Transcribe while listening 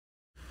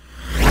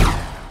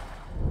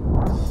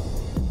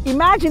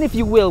Imagine, if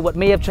you will, what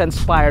may have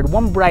transpired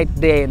one bright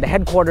day in the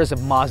headquarters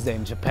of Mazda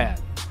in Japan.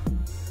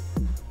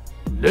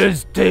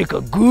 Let's take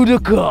a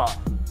good car,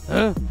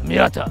 huh?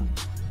 Miyata,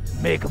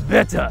 make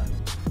better,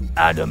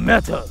 add a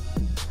metal,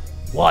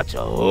 watch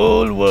a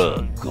whole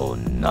world go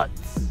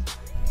nuts.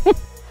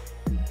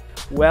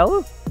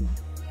 Well,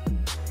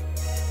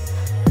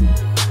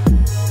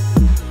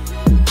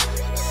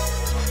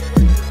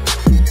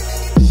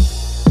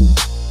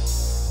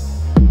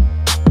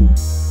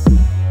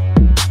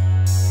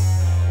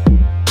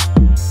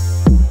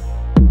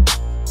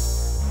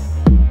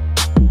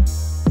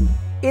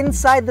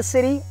 inside the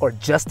city or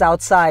just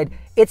outside,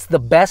 it's the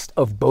best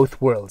of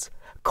both worlds.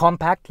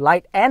 Compact,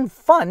 light, and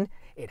fun,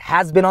 it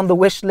has been on the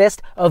wish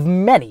list of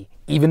many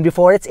even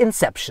before its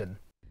inception.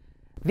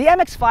 The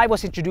MX-5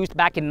 was introduced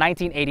back in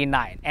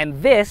 1989,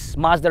 and this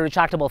Mazda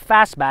Retractable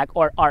Fastback,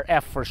 or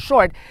RF for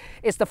short,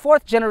 is the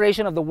fourth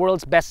generation of the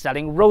world's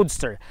best-selling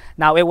roadster.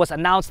 Now, it was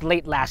announced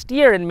late last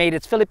year and made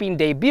its Philippine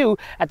debut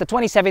at the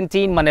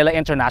 2017 Manila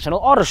International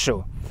Auto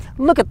Show.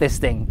 Look at this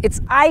thing.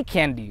 It's eye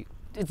candy.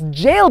 It's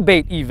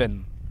jailbait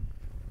even.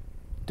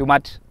 Too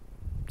much?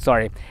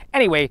 Sorry.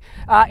 Anyway,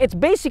 it's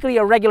basically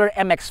a regular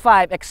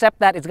MX-5, except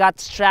that it's got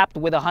strapped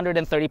with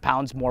 130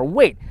 pounds more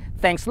weight,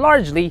 thanks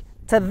largely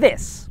to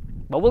this.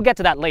 But we'll get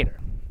to that later.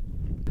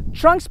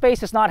 Trunk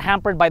space is not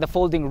hampered by the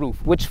folding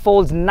roof, which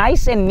folds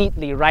nice and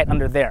neatly right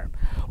under there.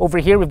 Over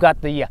here, we've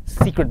got the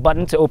secret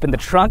button to open the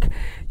trunk.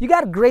 You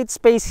got great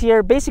space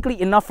here,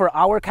 basically enough for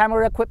our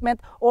camera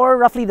equipment, or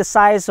roughly the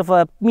size of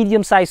a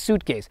medium-sized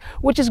suitcase,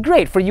 which is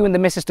great for you and the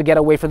missus to get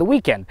away for the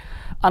weekend.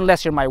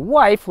 Unless you're my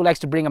wife, who likes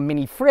to bring a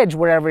mini fridge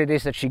wherever it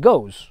is that she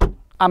goes.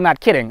 I'm not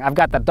kidding, I've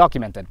got that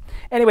documented.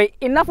 Anyway,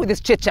 enough with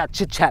this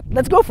chit-chat.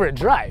 Let's go for a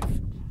drive.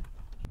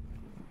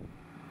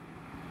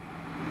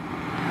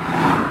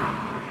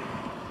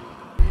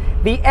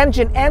 The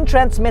engine and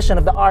transmission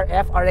of the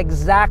RF are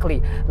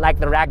exactly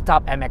like the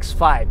ragtop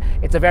MX-5.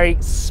 It's a very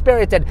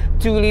spirited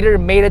 2-liter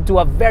mated to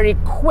a very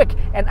quick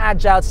and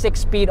agile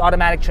 6-speed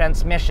automatic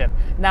transmission.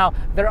 Now,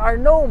 there are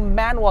no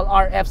manual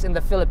RFs in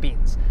the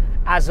Philippines.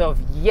 As of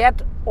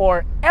yet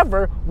or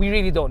ever, we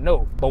really don't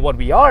know. But what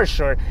we are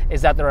sure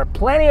is that there are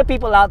plenty of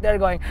people out there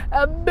going,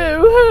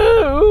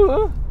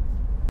 boo-hoo!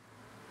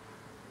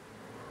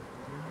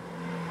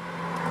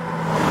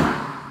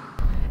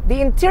 The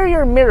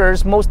interior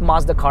mirrors most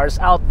Mazda cars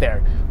out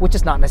there, which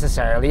is not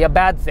necessarily a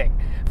bad thing.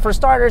 For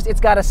starters, it's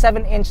got a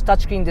 7-inch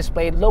touchscreen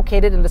display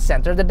located in the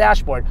center of the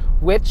dashboard,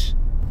 which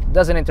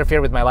doesn't interfere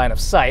with my line of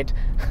sight,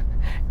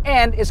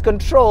 and is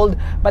controlled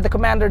by the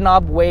commander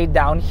knob way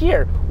down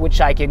here, which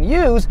I can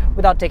use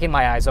without taking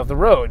my eyes off the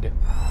road.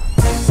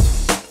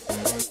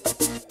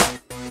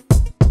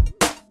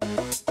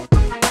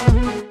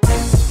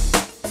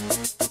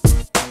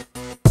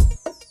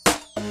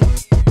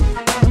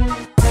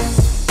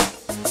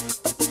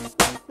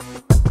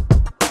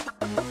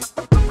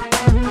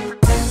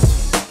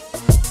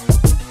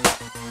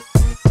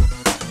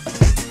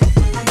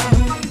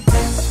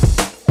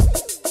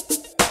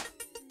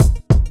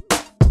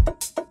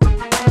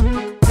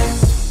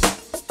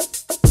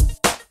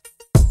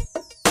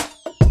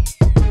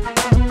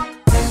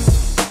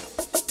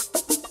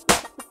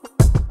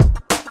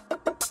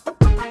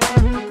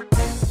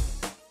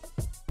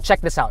 Check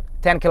this out,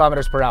 10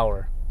 kilometers per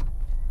hour.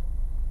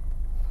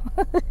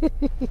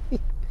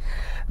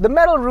 The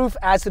metal roof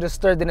adds to the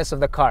sturdiness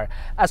of the car,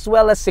 as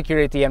well as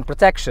security and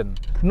protection.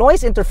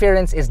 Noise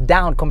interference is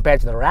down compared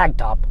to the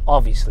ragtop,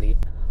 obviously.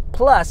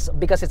 Plus,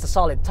 because it's a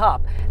solid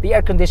top, the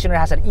air conditioner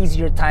has an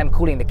easier time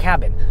cooling the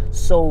cabin,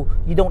 so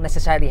you don't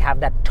necessarily have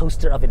that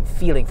toaster oven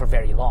feeling for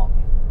very long.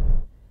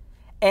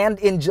 And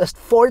in just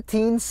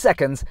 14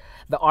 seconds,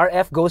 the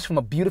RF goes from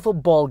a beautiful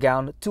ball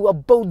gown to a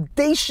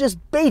bodacious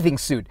bathing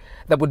suit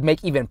that would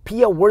make even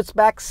Pia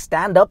Wurtzbach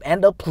stand up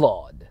and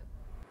applaud.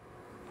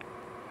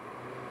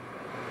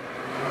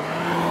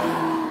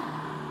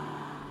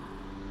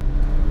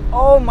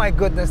 Oh my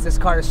goodness, this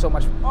car is so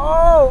much,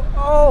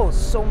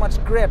 so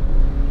much grip.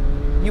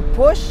 You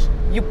push,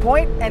 you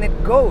point, and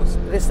it goes.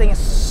 This thing is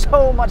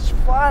so much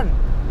fun.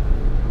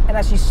 And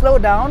as you slow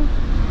down,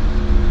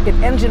 it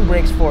engine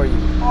brakes for you.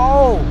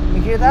 Oh,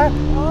 you hear that?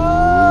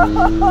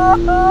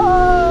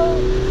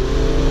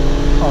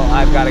 Oh,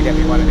 I've got to get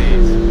me one of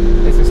these.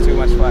 This is too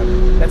much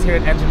fun. Let's hear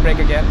it engine brake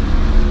again.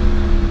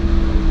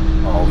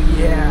 Oh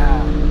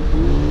yeah.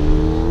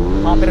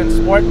 Pop it in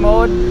sport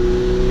mode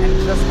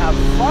and just have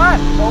fun.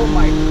 Oh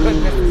my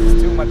goodness, this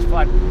is too much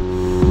fun.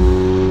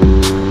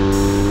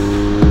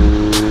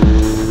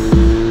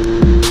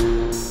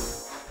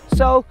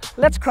 So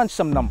let's crunch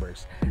some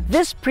numbers.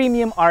 This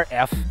premium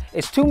RF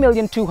is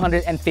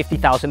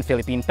 2,250,000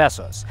 Philippine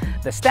pesos.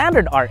 The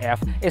standard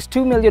RF is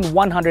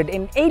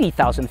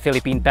 2,180,000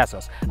 Philippine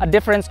pesos, a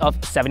difference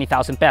of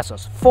 70,000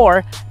 pesos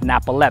for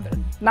Napa leather.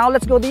 Now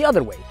let's go the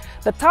other way.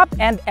 The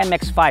top-end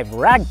MX-5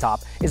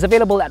 ragtop is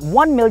available at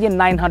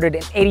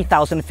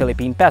 1,980,000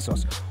 Philippine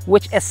pesos,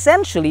 which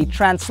essentially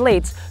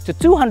translates to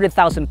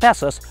 200,000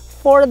 pesos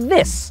for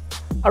this,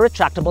 a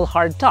retractable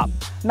hardtop.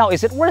 Now,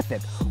 is it worth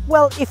it?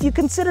 Well, if you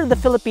consider the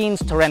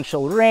Philippines'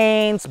 torrential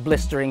rains,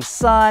 blistering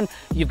sun,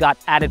 you've got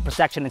added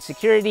protection and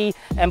security,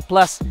 and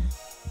plus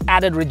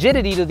added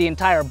rigidity to the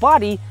entire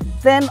body,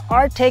 then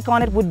our take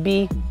on it would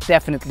be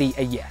definitely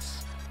a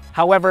yes.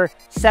 However,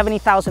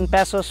 70,000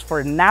 pesos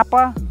for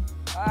Napa,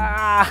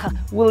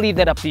 we'll leave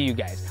that up to you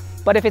guys.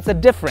 But if it's a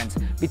difference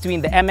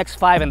between the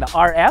MX-5 and the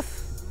RF,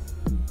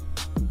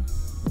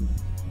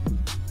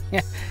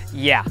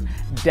 yeah,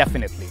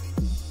 definitely.